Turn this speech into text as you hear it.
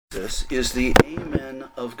Jesus is the Amen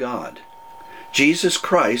of God. Jesus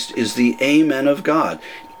Christ is the Amen of God.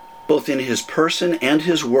 Both in his person and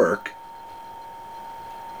his work,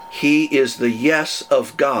 he is the yes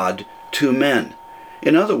of God to men.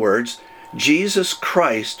 In other words, Jesus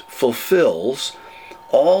Christ fulfills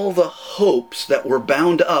all the hopes that were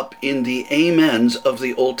bound up in the amens of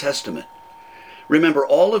the Old Testament. Remember,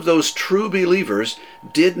 all of those true believers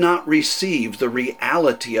did not receive the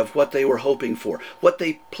reality of what they were hoping for, what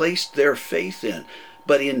they placed their faith in.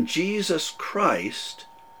 But in Jesus Christ,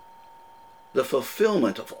 the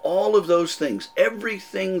fulfillment of all of those things,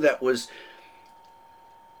 everything that was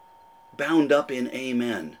bound up in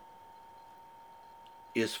amen,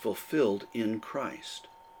 is fulfilled in Christ.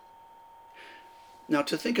 Now,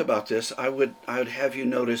 to think about this, I would have you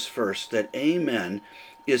notice first that amen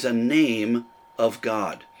is a name of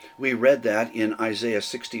God. We read that in Isaiah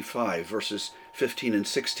 65, verses 15 and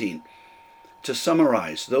 16. To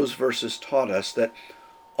summarize, those verses taught us that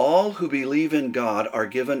all who believe in God are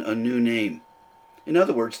given a new name. In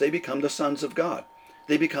other words, they become the sons of God.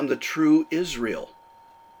 They become the true Israel.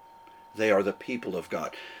 They are the people of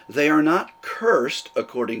God. They are not cursed,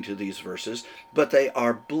 according to these verses, but they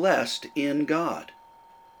are blessed in God.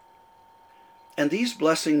 And these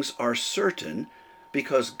blessings are certain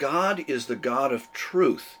because God is the God of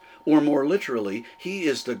truth, or more literally, he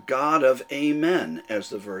is the God of amen, as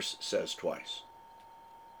the verse says twice.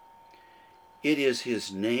 It is his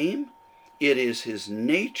name, it is his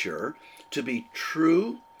nature to be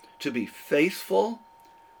true, to be faithful,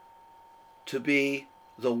 to be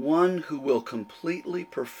the one who will completely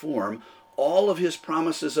perform all of his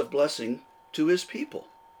promises of blessing to his people.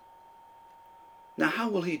 Now, how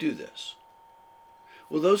will he do this?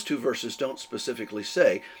 Well, those two verses don't specifically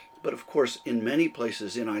say, but of course in many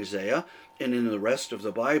places in Isaiah and in the rest of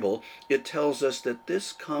the Bible, it tells us that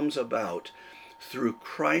this comes about through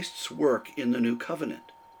Christ's work in the new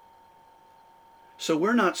covenant. So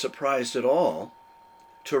we're not surprised at all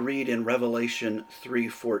to read in Revelation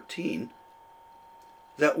 3:14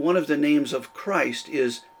 that one of the names of Christ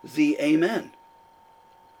is the Amen.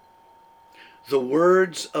 The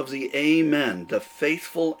words of the Amen, the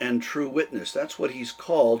faithful and true witness. That's what he's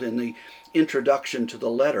called in the introduction to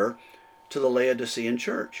the letter to the Laodicean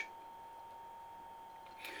church.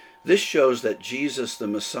 This shows that Jesus the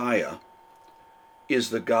Messiah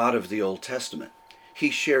is the God of the Old Testament.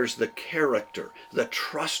 He shares the character, the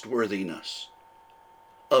trustworthiness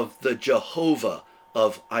of the Jehovah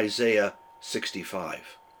of Isaiah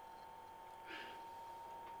 65.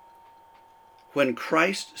 When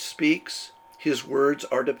Christ speaks, his words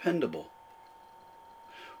are dependable.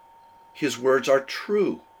 His words are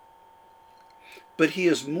true. But he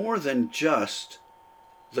is more than just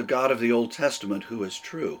the God of the Old Testament who is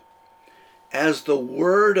true. As the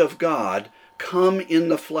Word of God come in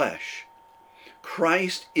the flesh,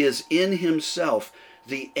 Christ is in himself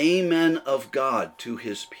the Amen of God to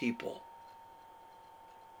his people.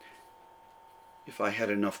 If I had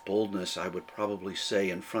enough boldness, I would probably say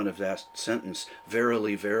in front of that sentence,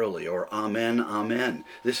 verily, verily, or amen, amen.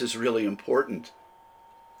 This is really important.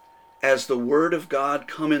 As the Word of God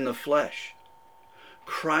come in the flesh,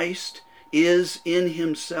 Christ is in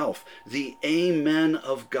himself the Amen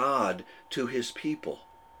of God to his people.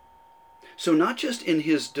 So not just in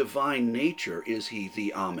his divine nature is he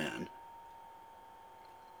the Amen,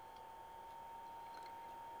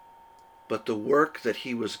 but the work that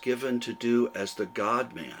he was given to do as the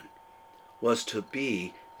God-man was to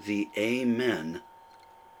be the Amen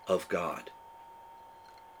of God.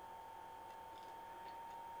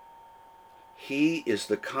 He is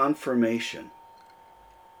the confirmation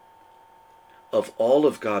of all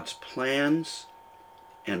of God's plans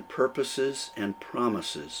and purposes and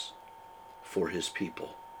promises for his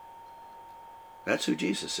people. That's who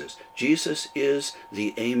Jesus is. Jesus is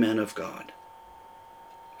the Amen of God.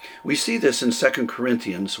 We see this in 2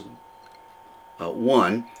 Corinthians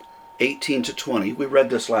 1, 18 to 20. We read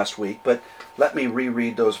this last week, but let me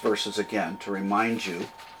reread those verses again to remind you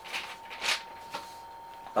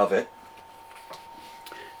of it.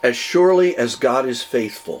 As surely as God is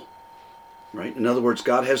faithful, right? In other words,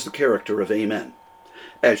 God has the character of Amen.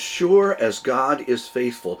 As sure as God is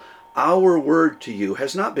faithful, our word to you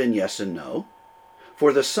has not been yes and no.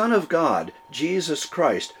 For the Son of God, Jesus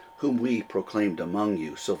Christ, whom we proclaimed among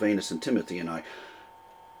you, Silvanus and Timothy and I,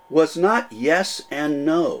 was not yes and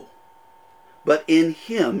no, but in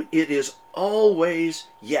him it is always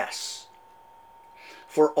yes.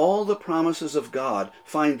 For all the promises of God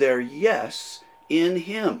find their yes in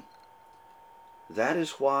him. That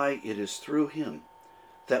is why it is through him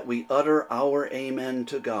that we utter our amen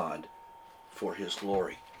to God for his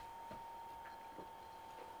glory.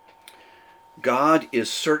 God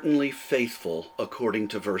is certainly faithful according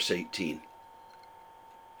to verse 18.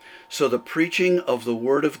 So the preaching of the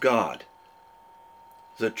Word of God,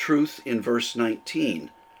 the truth in verse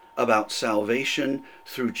 19 about salvation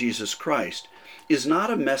through Jesus Christ, is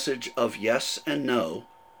not a message of yes and no,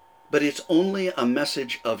 but it's only a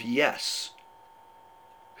message of yes.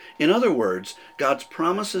 In other words, God's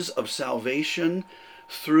promises of salvation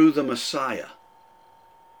through the Messiah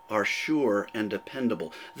are sure and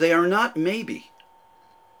dependable. They are not maybe.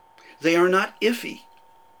 They are not iffy.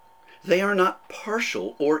 They are not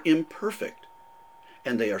partial or imperfect.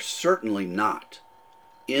 And they are certainly not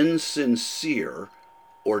insincere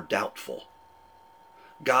or doubtful.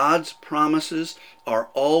 God's promises are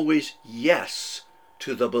always yes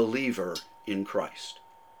to the believer in Christ.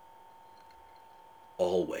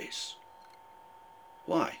 Always.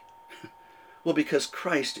 Why? Well, because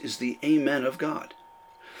Christ is the Amen of God.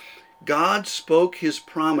 God spoke his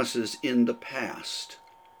promises in the past,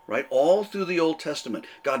 right? All through the Old Testament,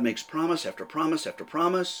 God makes promise after promise after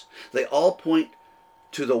promise. They all point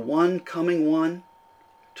to the one coming one,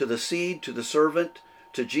 to the seed, to the servant,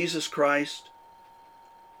 to Jesus Christ.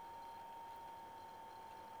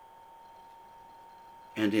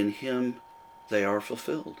 And in him they are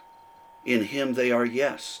fulfilled. In him they are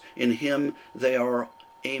yes. In him they are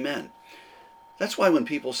amen. That's why when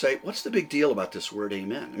people say, what's the big deal about this word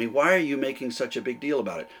amen? I mean, why are you making such a big deal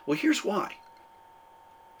about it? Well, here's why.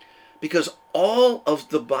 Because all of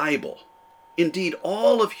the Bible, indeed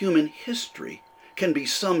all of human history, can be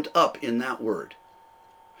summed up in that word.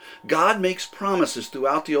 God makes promises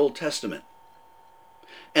throughout the Old Testament,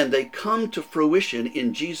 and they come to fruition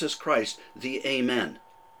in Jesus Christ, the Amen.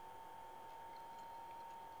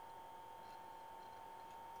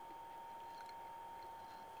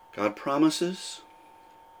 God promises,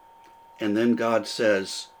 and then God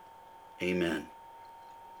says, Amen.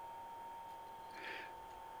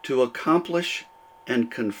 To accomplish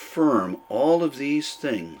and confirm all of these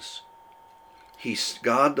things,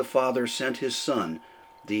 God the Father sent his Son,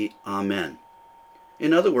 the Amen.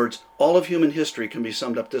 In other words, all of human history can be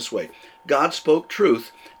summed up this way. God spoke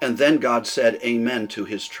truth, and then God said amen to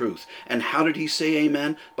his truth. And how did he say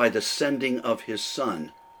amen? By the sending of his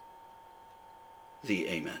Son, the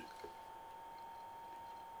Amen.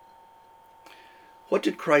 What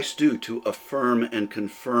did Christ do to affirm and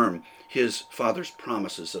confirm his Father's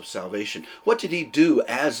promises of salvation? What did he do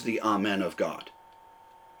as the Amen of God?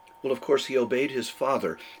 Well, of course, he obeyed his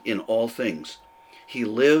Father in all things. He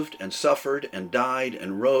lived and suffered and died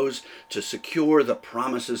and rose to secure the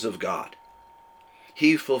promises of God.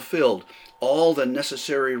 He fulfilled all the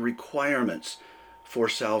necessary requirements for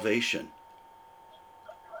salvation.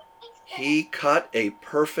 He cut a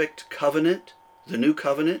perfect covenant, the new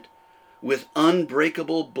covenant, with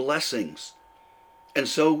unbreakable blessings. And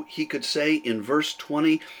so he could say in verse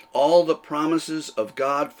 20, all the promises of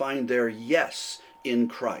God find their yes in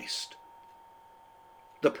Christ.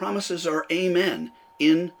 The promises are amen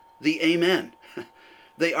in the Amen.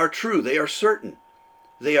 They are true, they are certain,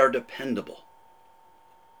 they are dependable.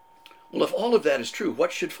 Well, if all of that is true,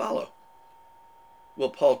 what should follow? Well,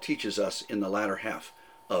 Paul teaches us in the latter half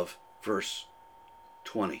of verse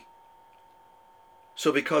 20.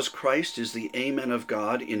 So because Christ is the Amen of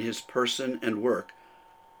God in his person and work,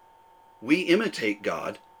 we imitate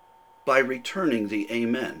God by returning the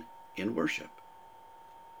Amen in worship.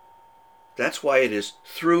 That's why it is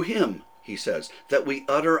through him, he says, that we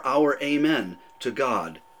utter our Amen to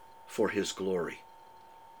God for his glory.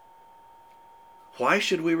 Why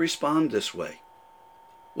should we respond this way?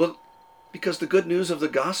 Well, because the good news of the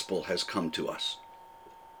gospel has come to us.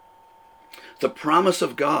 The promise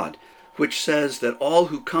of God, which says that all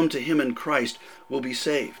who come to him in Christ will be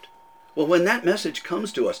saved. Well, when that message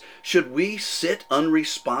comes to us, should we sit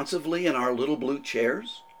unresponsively in our little blue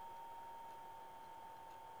chairs?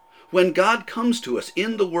 When God comes to us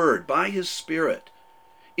in the Word, by his Spirit,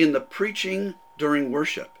 in the preaching during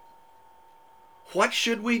worship, what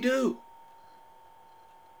should we do?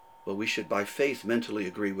 Well, we should by faith mentally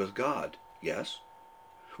agree with God, yes?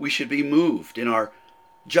 We should be moved in our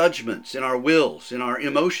judgments, in our wills, in our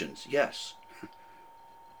emotions, yes.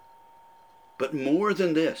 But more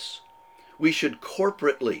than this, we should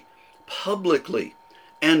corporately, publicly,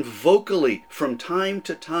 and vocally from time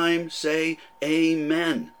to time say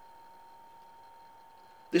Amen.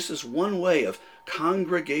 This is one way of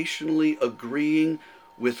congregationally agreeing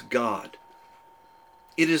with God.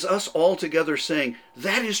 It is us all together saying,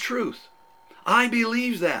 that is truth. I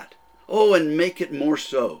believe that. Oh, and make it more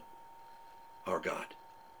so, our God.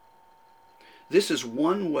 This is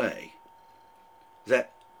one way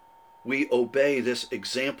that we obey this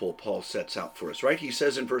example Paul sets out for us, right? He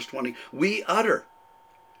says in verse 20, we utter.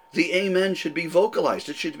 The amen should be vocalized.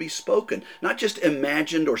 It should be spoken, not just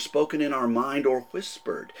imagined or spoken in our mind or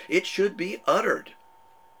whispered. It should be uttered.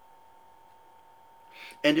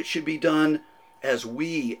 And it should be done as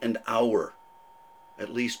we and our,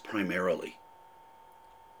 at least primarily.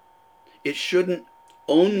 It shouldn't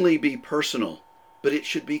only be personal, but it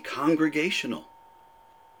should be congregational.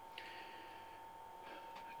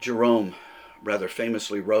 Jerome rather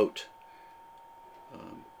famously wrote,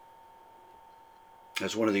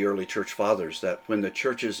 as one of the early church fathers, that when the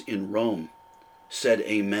churches in Rome said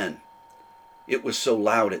amen, it was so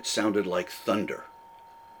loud it sounded like thunder.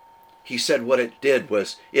 He said what it did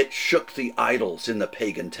was it shook the idols in the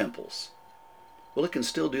pagan temples. Well, it can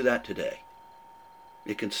still do that today.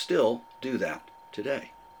 It can still do that today.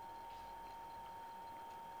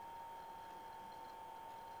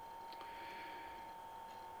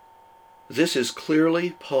 This is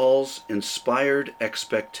clearly Paul's inspired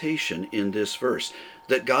expectation in this verse,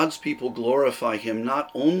 that God's people glorify him not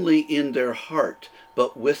only in their heart,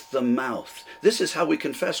 but with the mouth. This is how we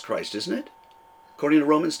confess Christ, isn't it? According to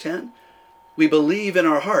Romans 10, we believe in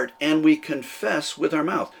our heart and we confess with our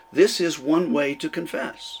mouth. This is one way to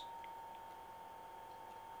confess.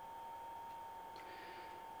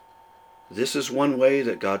 This is one way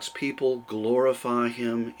that God's people glorify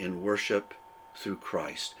him in worship through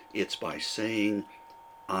Christ. It's by saying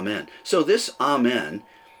amen. So this amen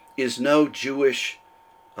is no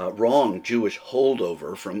wrong Jewish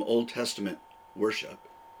holdover from Old Testament worship.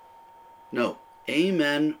 No,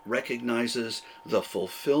 amen recognizes the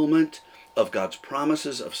fulfillment of God's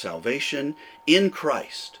promises of salvation in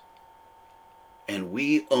Christ. And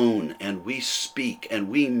we own and we speak and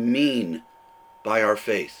we mean by our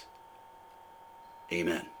faith.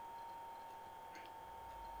 Amen.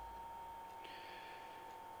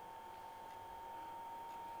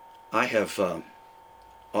 I have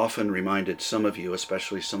often reminded some of you,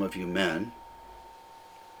 especially some of you men,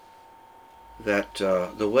 that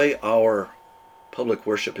the way our public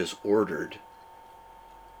worship is ordered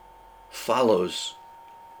follows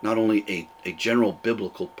not only a general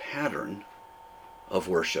biblical pattern of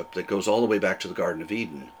worship that goes all the way back to the Garden of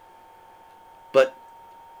Eden, but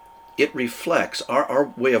it reflects,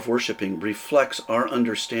 our way of worshiping reflects our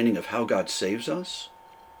understanding of how God saves us,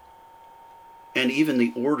 and even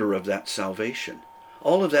the order of that salvation.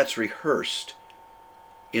 All of that's rehearsed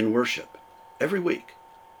in worship every week.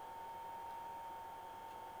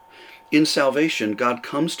 In salvation, God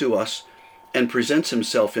comes to us and presents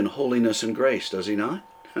himself in holiness and grace, does he not?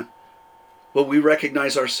 Well, we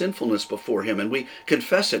recognize our sinfulness before him and we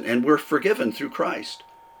confess it and we're forgiven through Christ.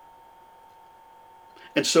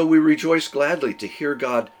 And so we rejoice gladly to hear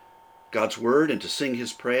God's word and to sing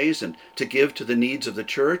his praise and to give to the needs of the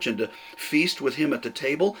church and to feast with him at the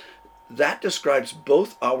table. That describes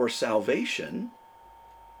both our salvation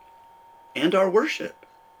and our worship.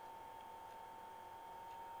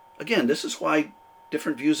 Again, this is why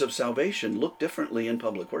different views of salvation look differently in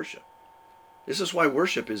public worship. This is why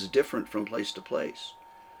worship is different from place to place.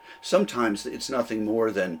 Sometimes it's nothing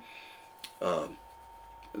more than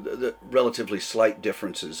the relatively slight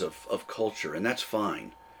differences of culture, and that's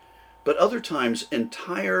fine. But other times,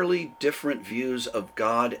 entirely different views of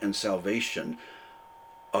God and salvation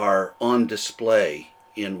are on display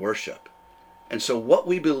in worship. And so what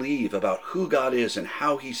we believe about who God is and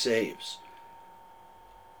how he saves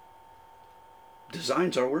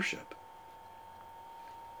designs our worship.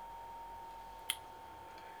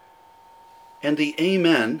 And the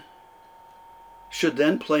amen should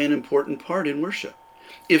then play an important part in worship.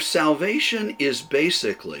 If salvation is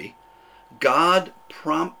basically God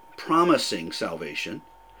promising salvation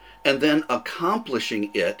and then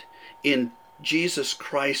accomplishing it in Jesus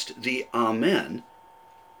Christ the Amen,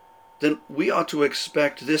 then we ought to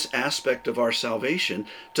expect this aspect of our salvation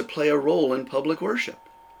to play a role in public worship.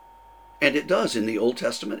 And it does in the Old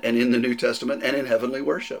Testament and in the New Testament and in heavenly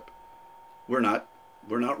worship. We're not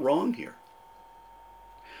wrong here.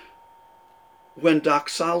 When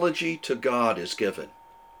doxology to God is given,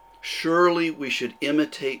 surely we should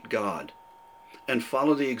imitate God and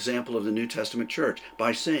follow the example of the New Testament church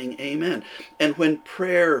by saying amen. And when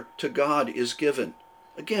prayer to God is given,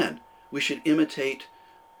 again, we should imitate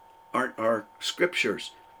our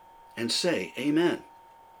scriptures and say amen.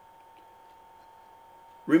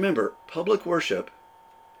 Remember, public worship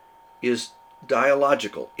is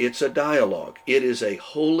dialogical. It's a dialogue. It is a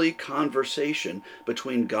holy conversation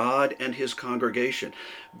between God and his congregation.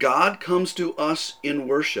 God comes to us in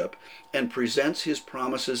worship and presents his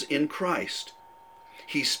promises in Christ.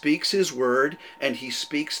 He speaks his word and he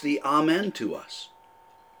speaks the amen to us.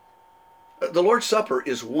 The Lord's Supper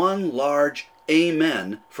is one large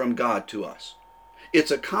amen from God to us. It's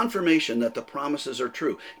a confirmation that the promises are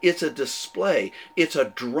true. It's a display. It's a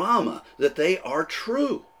drama that they are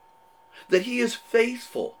true, that He is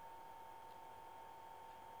faithful.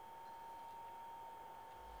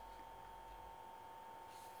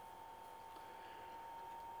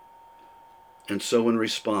 And so in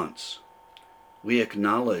response, we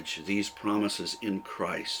acknowledge these promises in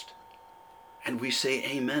Christ, and we say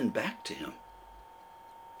amen back to Him.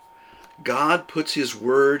 God puts His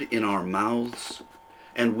word in our mouths,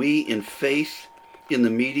 and we, in faith in the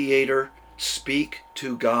mediator, speak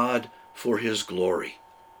to God for His glory.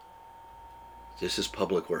 This is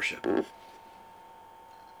public worship.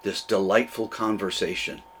 This delightful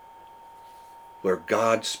conversation where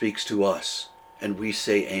God speaks to us and we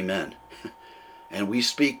say amen. And we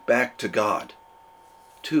speak back to God,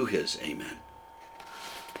 to His amen.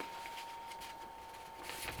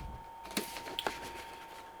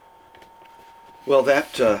 Well,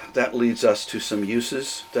 that leads us to some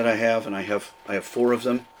uses that I have, and I have 4 of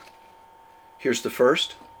them. Here's the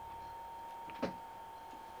first.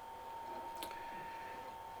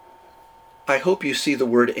 I hope you see the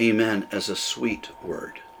word amen as a sweet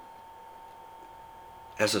word.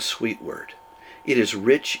 As a sweet word. It is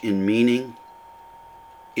rich in meaning.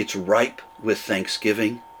 It's ripe with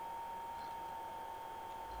thanksgiving.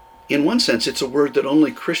 In one sense, it's a word that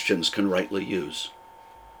only Christians can rightly use.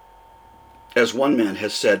 As one man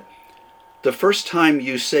has said, the first time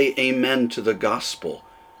you say amen to the gospel,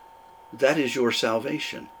 that is your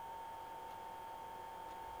salvation.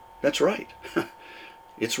 That's right.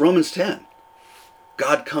 It's Romans 10.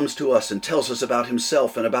 God comes to us and tells us about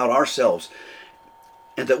Himself and about ourselves,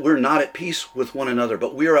 and that we're not at peace with one another,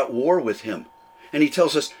 but we're at war with Him. And He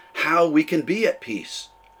tells us how we can be at peace.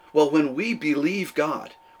 Well, when we believe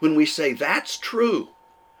God, when we say that's true,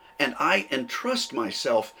 and I entrust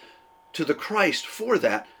myself to the Christ for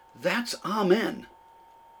that, that's amen.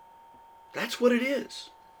 That's what it is.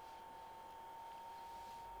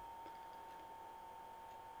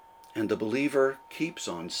 And the believer keeps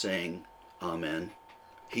on saying amen.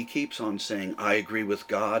 He keeps on saying, I agree with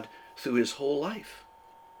God through his whole life.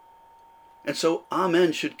 And so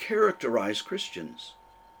amen should characterize Christians.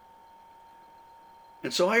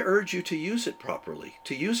 And so I urge you to use it properly,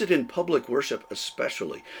 to use it in public worship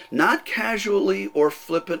especially, not casually or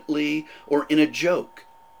flippantly or in a joke.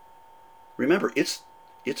 Remember, it's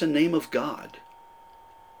a name of God.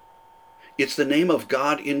 It's the name of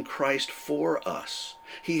God in Christ for us.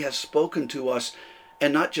 He has spoken to us,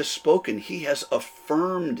 and not just spoken, He has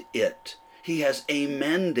affirmed it. He has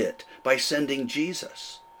amened it by sending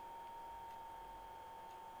Jesus.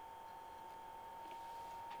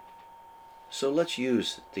 So let's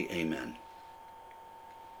use the amen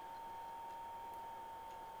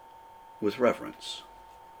with reverence,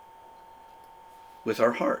 with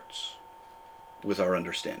our hearts, with our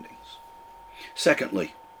understandings.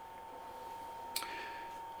 Secondly,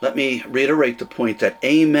 let me reiterate the point that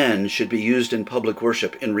amen should be used in public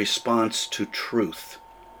worship in response to truth.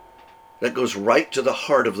 That goes right to the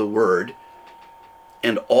heart of the word,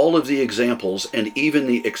 and all of the examples and even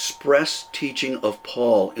the express teaching of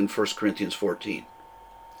Paul in 1 Corinthians 14.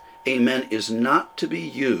 Amen is not to be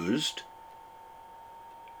used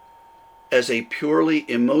as a purely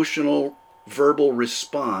emotional verbal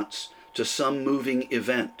response to some moving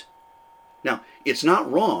event. Now, it's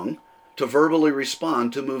not wrong to verbally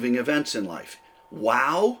respond to moving events in life.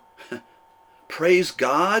 Wow, praise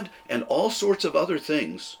God, and all sorts of other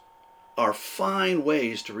things are fine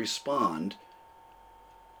ways to respond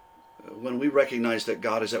when we recognize that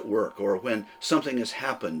God is at work, or when something has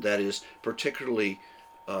happened that is particularly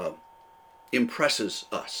impresses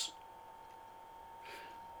us.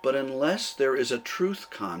 But unless there is a truth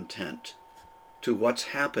content to what's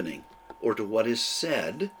happening, or to what is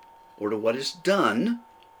said, or to what is done,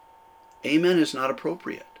 amen is not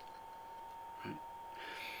appropriate. Right?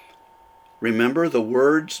 Remember, the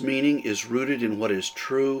word's meaning is rooted in what is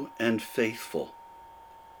true and faithful.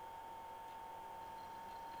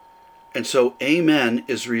 And so amen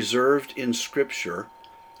is reserved in Scripture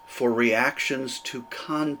for reactions to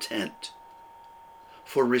content,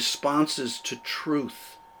 for responses to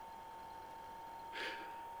truth.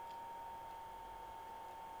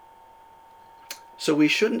 So we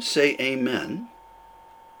shouldn't say amen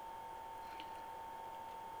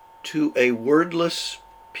to a wordless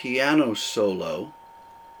piano solo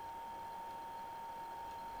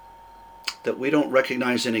that we don't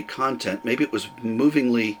recognize any content. Maybe it was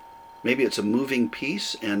maybe it's a moving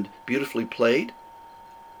piece and beautifully played.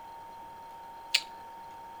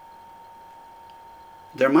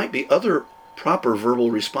 There might be other proper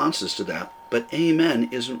verbal responses to that, but amen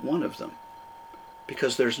isn't one of them,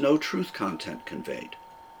 because there's no truth content conveyed.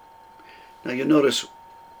 Now you notice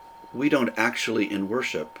we don't actually in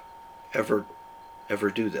worship ever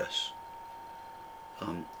do this.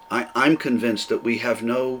 I'm convinced that we have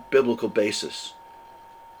no biblical basis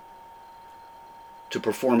to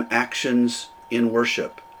perform actions in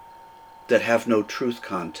worship that have no truth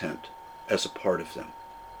content as a part of them.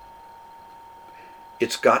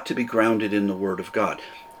 It's got to be grounded in the Word of God.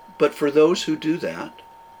 But for those who do that,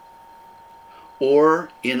 or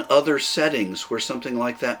in other settings where something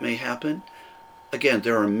like that may happen, again,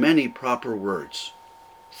 there are many proper words.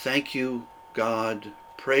 Thank you, God,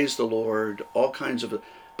 praise the Lord, all kinds of...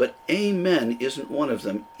 But amen isn't one of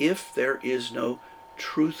them if there is no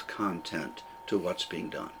truth content to what's being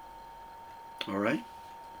done. All right?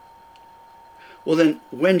 Well then,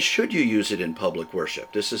 when should you use it in public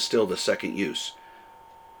worship? This is still the second use.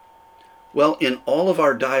 Well, in all of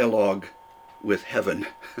our dialogue with heaven,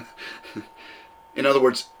 in other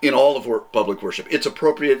words, in all of public worship, it's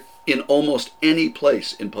appropriate in almost any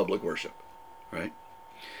place in public worship, right?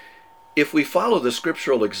 If we follow the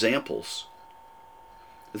scriptural examples,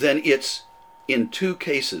 then it's in two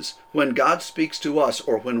cases, when God speaks to us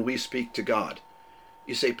or when we speak to God.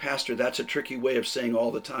 You say, Pastor, that's a tricky way of saying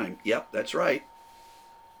all the time. Yep, that's right.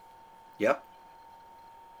 Yep.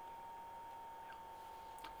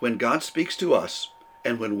 When God speaks to us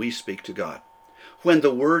and when we speak to God. When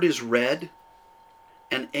the word is read,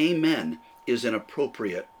 an amen is an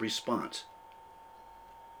appropriate response.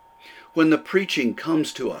 When the preaching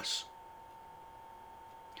comes to us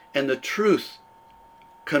and the truth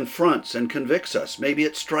confronts and convicts us, maybe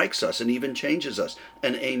it strikes us and even changes us,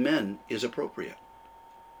 an amen is appropriate.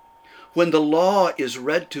 When the law is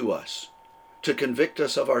read to us to convict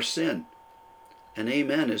us of our sin, an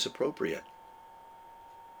amen is appropriate.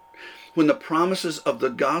 When the promises of the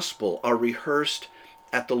gospel are rehearsed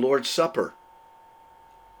at the Lord's Supper,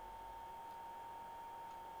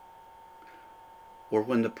 or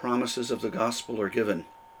when the promises of the gospel are given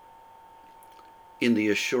in the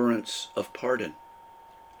assurance of pardon,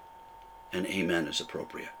 an amen is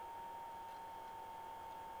appropriate.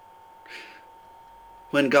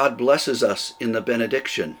 When God blesses us in the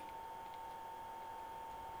benediction,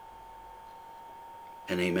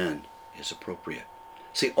 an amen is appropriate.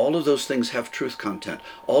 See, all of those things have truth content.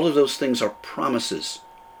 All of those things are promises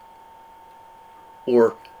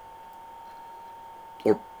or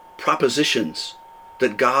propositions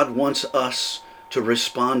that God wants us to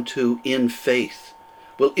respond to in faith.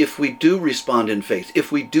 Well, if we do respond in faith,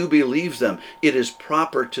 if we do believe them, it is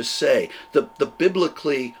proper to say. The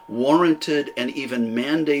biblically warranted and even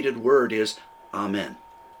mandated word is amen.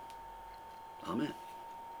 Amen.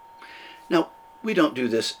 Now, we don't do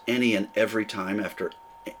this any and every time after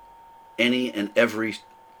any and every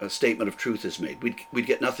statement of truth is made. We'd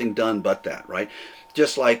get nothing done but that, right?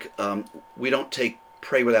 Just like we don't take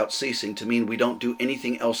pray without ceasing to mean we don't do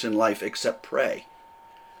anything else in life except pray.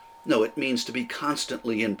 No, it means to be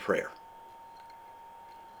constantly in prayer.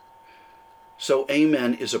 So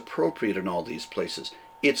amen is appropriate in all these places.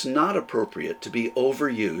 It's not appropriate to be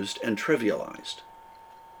overused and trivialized.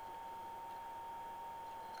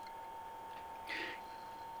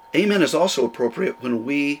 Amen is also appropriate when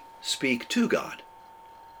we speak to God.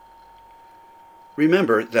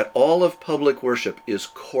 Remember that all of public worship is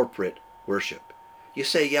corporate worship. You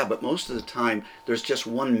say, yeah, but most of the time there's just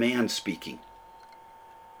one man speaking.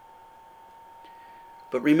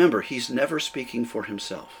 But remember, he's never speaking for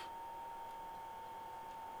himself.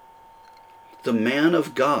 The man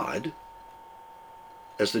of God,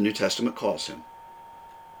 as the New Testament calls him,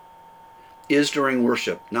 is during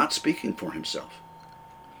worship not speaking for himself.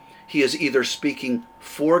 He is either speaking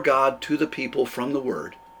for God to the people from the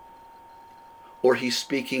Word, or he's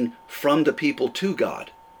speaking from the people to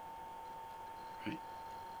God. Right?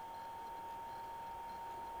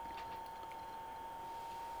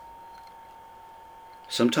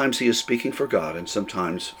 Sometimes he is speaking for God and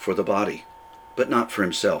sometimes for the body, but not for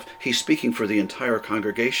himself. He's speaking for the entire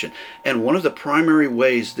congregation. And one of the primary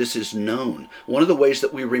ways this is known, one of the ways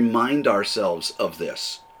that we remind ourselves of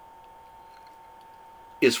this,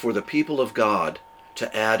 is for the people of God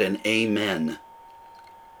to add an amen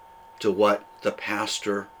to what the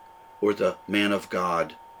pastor or the man of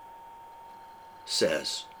God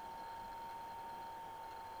says.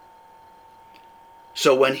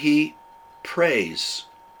 So when he prays,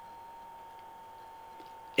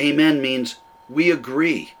 amen means we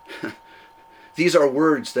agree. These are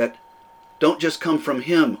words that don't just come from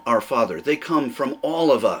him, our Father. They come from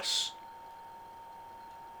all of us.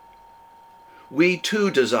 We too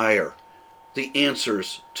desire the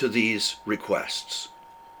answers to these requests.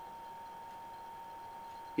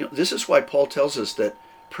 This is why Paul tells us that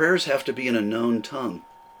prayers have to be in a known tongue.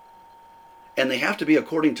 And they have to be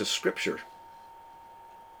according to Scripture.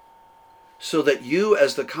 So that you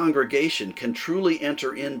as the congregation can truly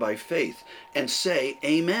enter in by faith and say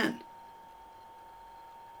amen.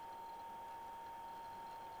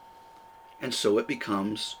 And so it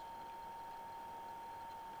becomes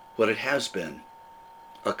what it has been,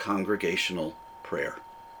 a congregational prayer.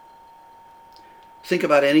 Think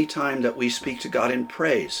about any time that we speak to God in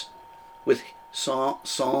praise with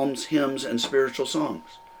psalms, hymns, and spiritual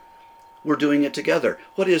songs. We're doing it together.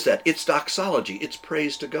 What is that? It's doxology. It's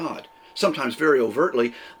praise to God. Sometimes very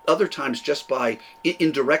overtly, other times just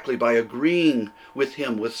indirectly by agreeing with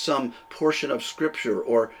Him with some portion of Scripture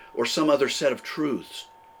or some other set of truths.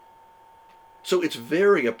 So it's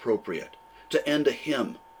very appropriate to end a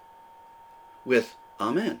hymn with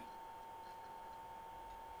Amen.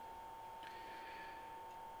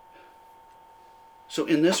 So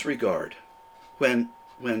in this regard, when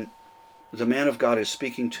the man of God is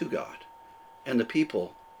speaking to God and the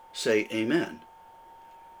people say amen,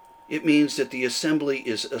 it means that the assembly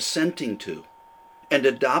is assenting to and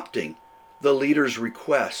adopting the leader's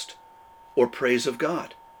request or praise of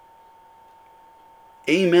God.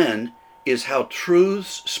 Amen is how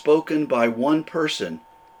truths spoken by one person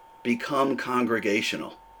become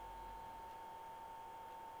congregational.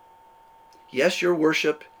 Yes, your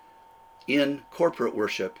worship in corporate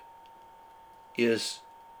worship is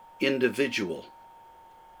individual,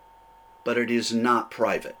 but it is not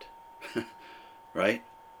private, right?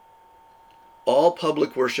 All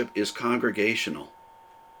public worship is congregational.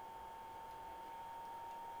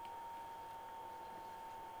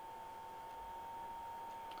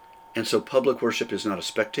 And so public worship is not a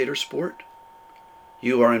spectator sport.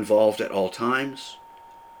 You are involved at all times.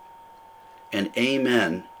 And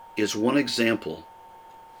amen is one example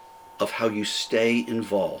of how you stay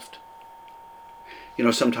involved.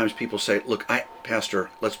 Sometimes people say, look, Pastor,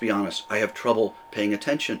 let's be honest, I have trouble paying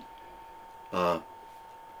attention.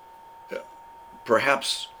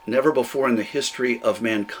 Perhaps never before in the history of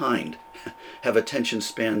mankind have attention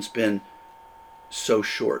spans been so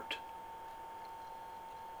short.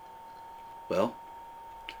 Well,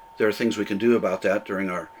 there are things we can do about that during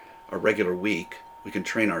our regular week. We can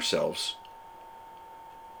train ourselves.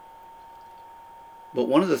 But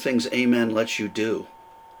one of the things amen lets you do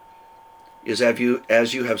is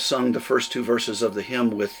as you have sung the first two verses of the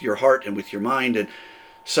hymn with your heart and with your mind, and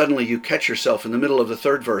suddenly you catch yourself in the middle of the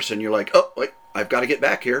third verse and you're like, oh, wait, I've got to get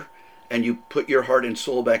back here. And you put your heart and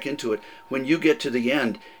soul back into it. When you get to the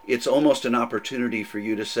end, it's almost an opportunity for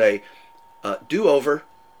you to say, do over.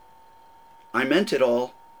 I meant it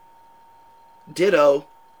all. Ditto.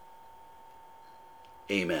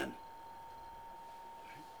 Amen.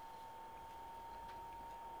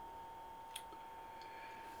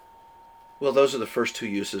 Well, those are the first two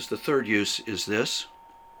uses. The third use is this.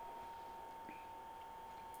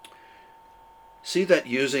 See that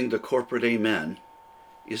using the corporate amen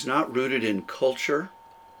is not rooted in culture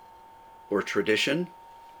or tradition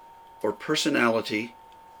or personality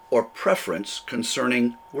or preference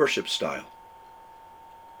concerning worship style.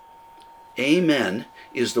 Amen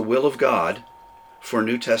is the will of God for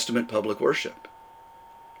New Testament public worship.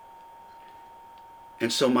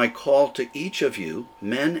 And so my call to each of you,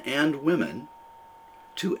 men and women,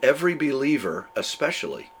 to every believer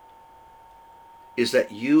especially, is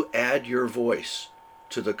that you add your voice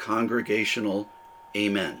to the congregational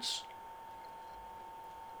amens.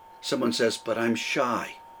 Someone says, but I'm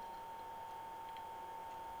shy.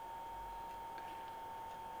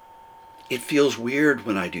 It feels weird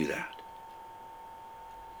when I do that.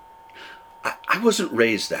 I wasn't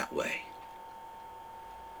raised that way.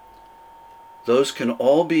 Those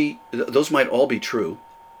might all be true.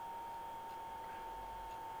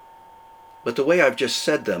 But the way I've just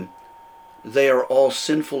said them, they are all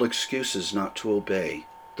sinful excuses not to obey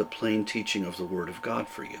the plain teaching of the Word of God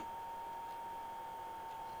for you.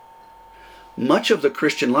 Much of the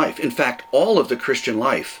Christian life, in fact, all of the Christian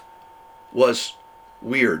life, was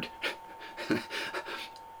weird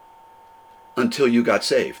until you got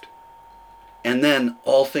saved. And then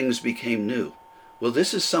all things became new. Well,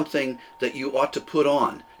 this is something that you ought to put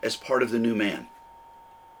on as part of the new man.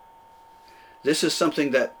 This is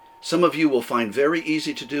something that some of you will find very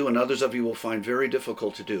easy to do and others of you will find very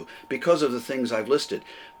difficult to do because of the things I've listed.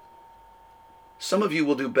 Some of you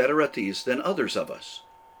will do better at these than others of us.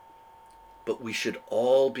 But we should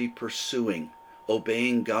all be pursuing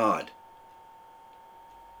obeying God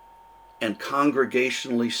and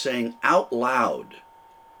congregationally saying out loud,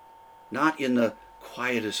 not in the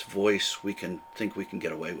quietest voice we can think we can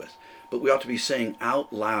get away with. But we ought to be saying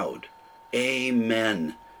out loud,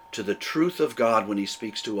 amen, to the truth of God when he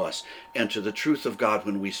speaks to us, and to the truth of God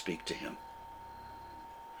when we speak to him.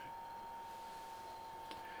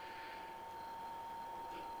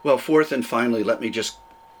 Well, fourth and finally, let me just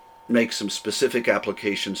make some specific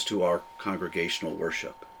applications to our congregational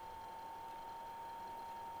worship.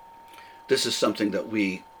 This is something that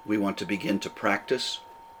we want to begin to practice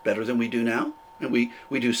better than we do now. And we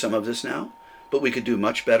do some of this now, but we could do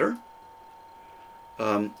much better.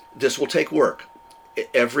 This will take work.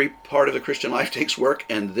 Every part of the Christian life takes work,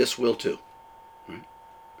 and this will too. Right?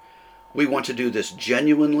 We want to do this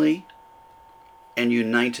genuinely and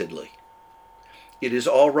unitedly. It is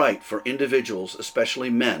all right for individuals, especially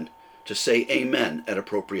men, to say amen at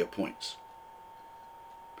appropriate points.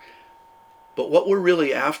 But what we're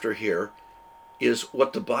really after here is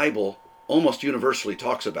what the Bible almost universally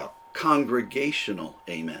talks about, congregational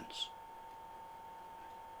amens.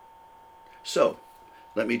 So,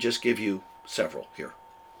 let me just give you several here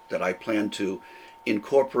that I plan to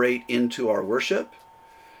incorporate into our worship,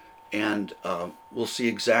 and we'll see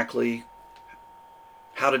exactly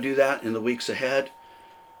how to do that in the weeks ahead.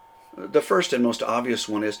 The first and most obvious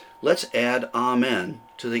one is, let's add amen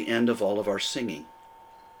to the end of all of our singing.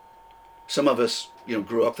 Some of us,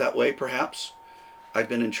 grew up that way perhaps. I've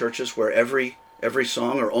been in churches where every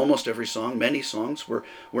song, or almost every song, many songs were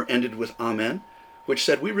ended with amen, which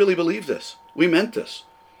said, we really believe this. We meant this.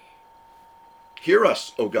 Hear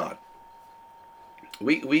us, O God.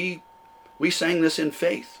 We sang this in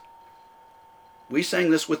faith. We sang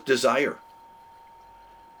this with desire.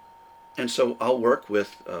 And so I'll work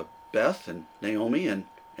with Beth and Naomi, and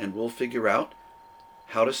we'll figure out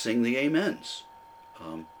how to sing the amens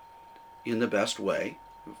in the best way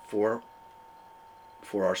for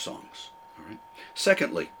our songs. All right.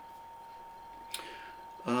 Secondly,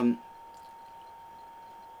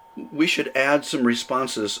 we should add some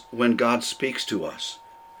responses when God speaks to us.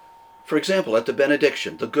 For example, at the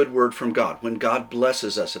benediction, the good word from God, when God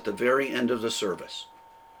blesses us at the very end of the service,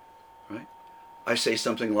 right? I say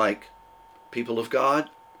something like, people of God,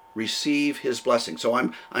 receive his blessing. So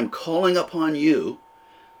I'm calling upon you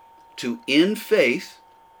to, in faith,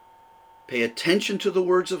 pay attention to the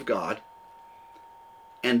words of God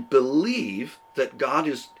and believe that God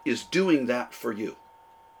is doing that for you.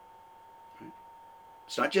 Right?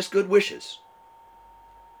 It's not just good wishes.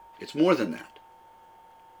 It's more than that.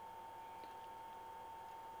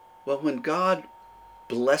 Well, when God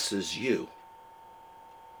blesses you,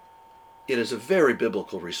 it is a very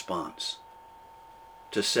biblical response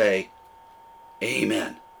to say,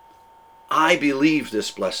 amen. I believe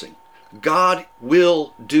this blessing. God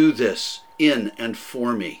will do this in and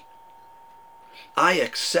for me. I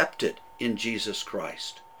accept it in Jesus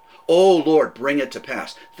Christ. Oh Lord, bring it to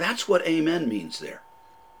pass. That's what amen means there.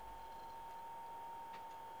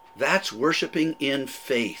 That's worshiping in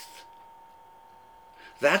faith.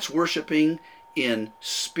 That's worshiping in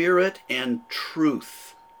spirit and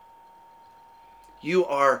truth. You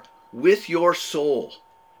are with your soul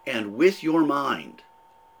and with your mind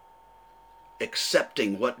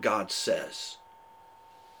accepting what God says.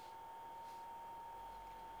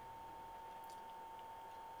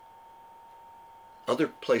 Other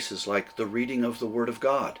places like the reading of the Word of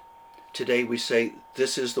God. Today we say,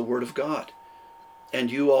 this is the Word of God.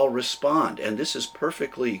 And you all respond. And this is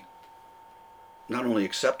perfectly not only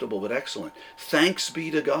acceptable, but excellent. Thanks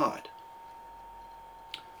be to God.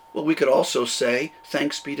 Well, we could also say,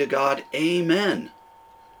 thanks be to God, amen.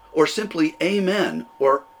 Or simply amen,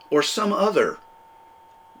 or some other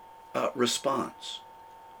response.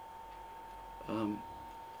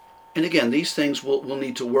 And again, these things will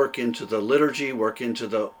need to work into the liturgy, work into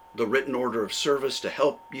the written order of service to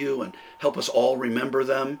help you and help us all remember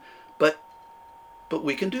them. But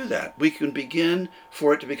we can do that. We can begin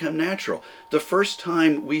for it to become natural. The first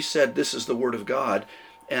time we said, this is the Word of God,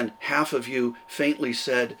 and half of you faintly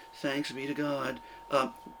said, thanks be to God,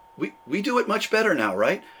 we do it much better now,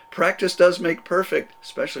 right? Practice does make perfect,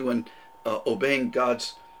 especially when obeying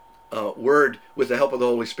God's word with the help of the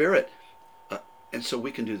Holy Spirit. And so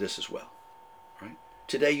we can do this as well, right?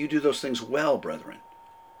 Today you do those things well, brethren.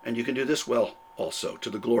 And you can do this well also, to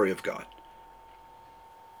the glory of God.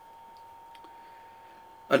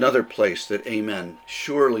 Another place that amen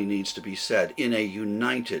surely needs to be said in a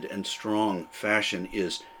united and strong fashion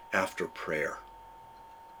is after prayer.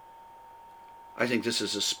 I think this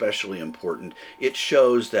is especially important. It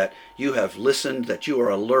shows that you have listened, that you are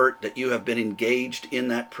alert, that you have been engaged in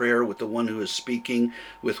that prayer with the one who is speaking,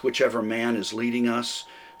 with whichever man is leading us,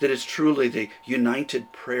 that it's truly the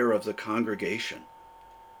united prayer of the congregation.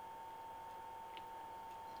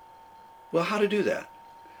 Well, how to do that?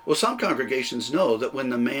 Well, some congregations know that when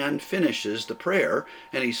the man finishes the prayer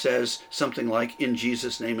and he says something like, in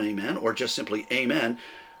Jesus' name, amen, or just simply amen,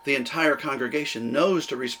 the entire congregation knows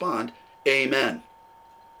to respond, amen.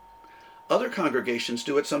 Other congregations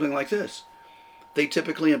do it something like this. They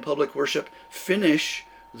typically in public worship finish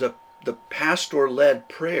the pastor-led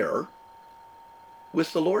prayer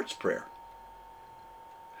with the Lord's Prayer.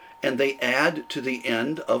 And they add to the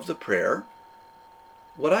end of the prayer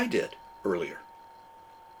what I did earlier.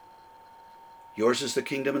 Yours is the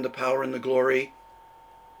kingdom and the power and the glory.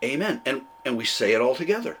 Amen. And we say it all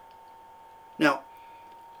together. Now,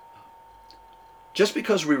 just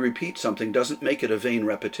because we repeat something doesn't make it a vain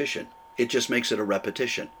repetition. It just makes it a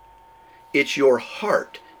repetition. It's your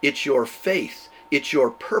heart. It's your faith. It's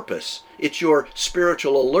your purpose. It's your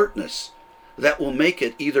spiritual alertness that will make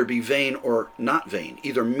it either be vain or not vain,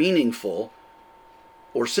 either meaningful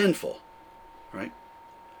or sinful, right?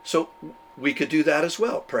 So we could do that as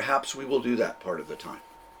well. Perhaps we will do that part of the time,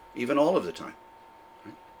 even all of the time.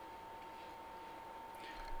 Right?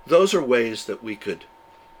 Those are ways that we could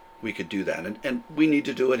do that, and we need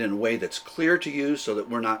to do it in a way that's clear to you, so that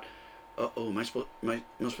we're not, am I supposed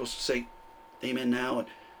to say amen now? And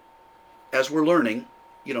as we're learning,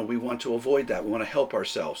 we want to avoid that. We want to help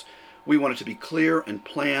ourselves. We want it to be clear and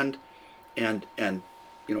planned, and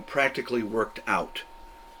practically worked out.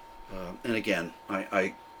 And again,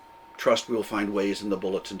 I trust we'll find ways in the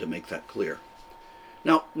bulletin to make that clear.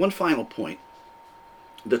 Now, one final point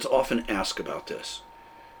that's often asked about this,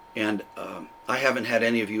 and I haven't had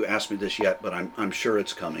any of you ask me this yet, but I'm sure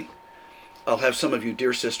it's coming. I'll have some of you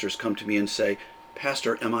dear sisters come to me and say,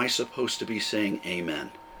 Pastor, am I supposed to be saying amen?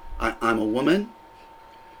 I'm a woman.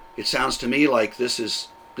 It sounds to me like this is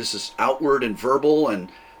outward and verbal, and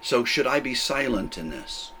so should I be silent in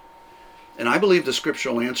this? And I believe the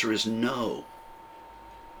scriptural answer is no.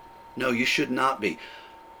 No, you should not be.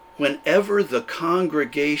 Whenever the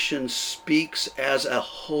congregation speaks as a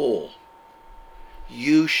whole,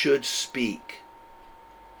 you should speak.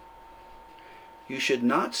 You should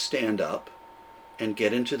not stand up and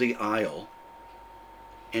get into the aisle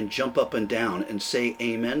and jump up and down and say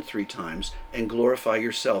amen 3 times and glorify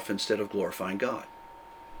yourself instead of glorifying God.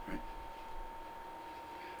 Right?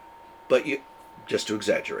 But just to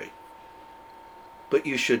exaggerate, but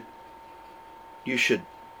you should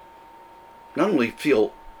not only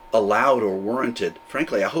feel allowed or warranted,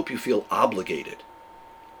 frankly, I hope you feel obligated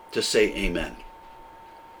to say amen.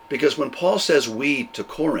 Because when Paul says we to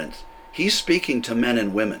Corinth, he's speaking to men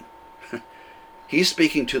and women. He's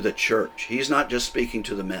speaking to the church. He's not just speaking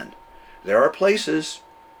to the men. There are places,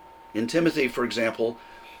 in Timothy, for example,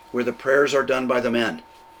 where the prayers are done by the men.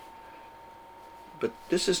 But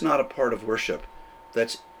this is not a part of worship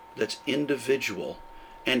that's individual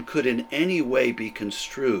and could in any way be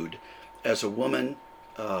construed as a woman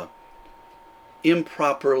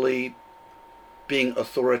improperly being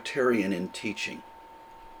authoritarian in teaching.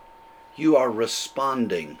 You are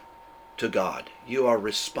responding to God. You are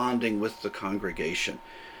responding with the congregation.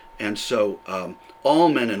 And so all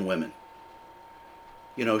men and women,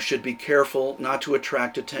 should be careful not to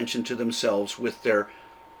attract attention to themselves with their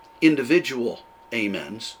individual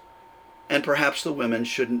amens. And perhaps the women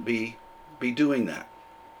shouldn't be doing that.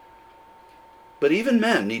 But even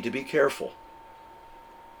men need to be careful.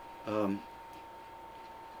 An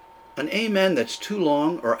amen that's too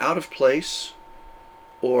long or out of place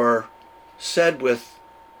or said with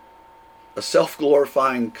a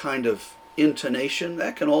self-glorifying kind of intonation,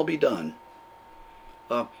 that can all be done.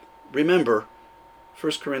 Remember,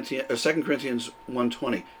 2 Corinthians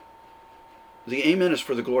 1:20, the amen is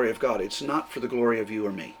for the glory of God. It's not for the glory of you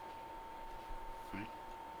or me. Right?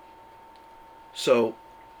 So,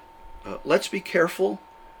 let's be careful,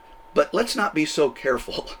 but let's not be so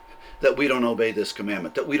careful that we don't obey this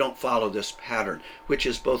commandment, that we don't follow this pattern, which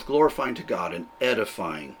is both glorifying to God and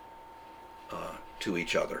edifying to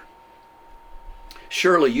each other.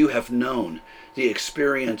 Surely you have known the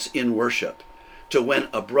experience in worship to when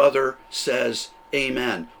a brother says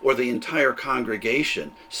amen, or the entire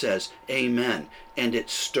congregation says amen, and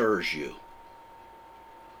it stirs you.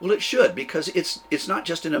 Well, it should, because it's not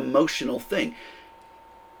just an emotional thing.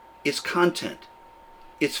 It's content.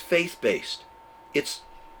 It's faith-based. It's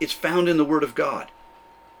found in the Word of God.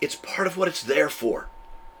 It's part of what it's there for,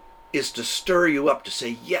 is to stir you up to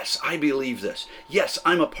say, yes, I believe this. Yes,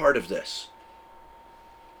 I'm a part of this.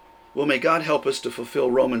 Well, may God help us to fulfill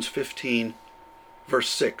Romans 15, verse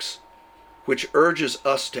 6, which urges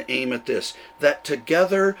us to aim at this, that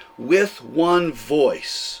together with one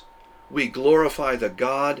voice we glorify the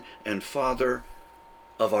God and Father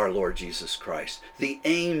of our Lord Jesus Christ. The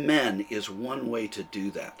amen is one way to do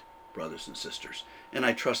that. brothers and sisters. And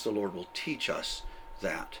I trust the Lord will teach us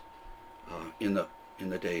that in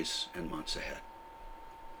the days and months ahead.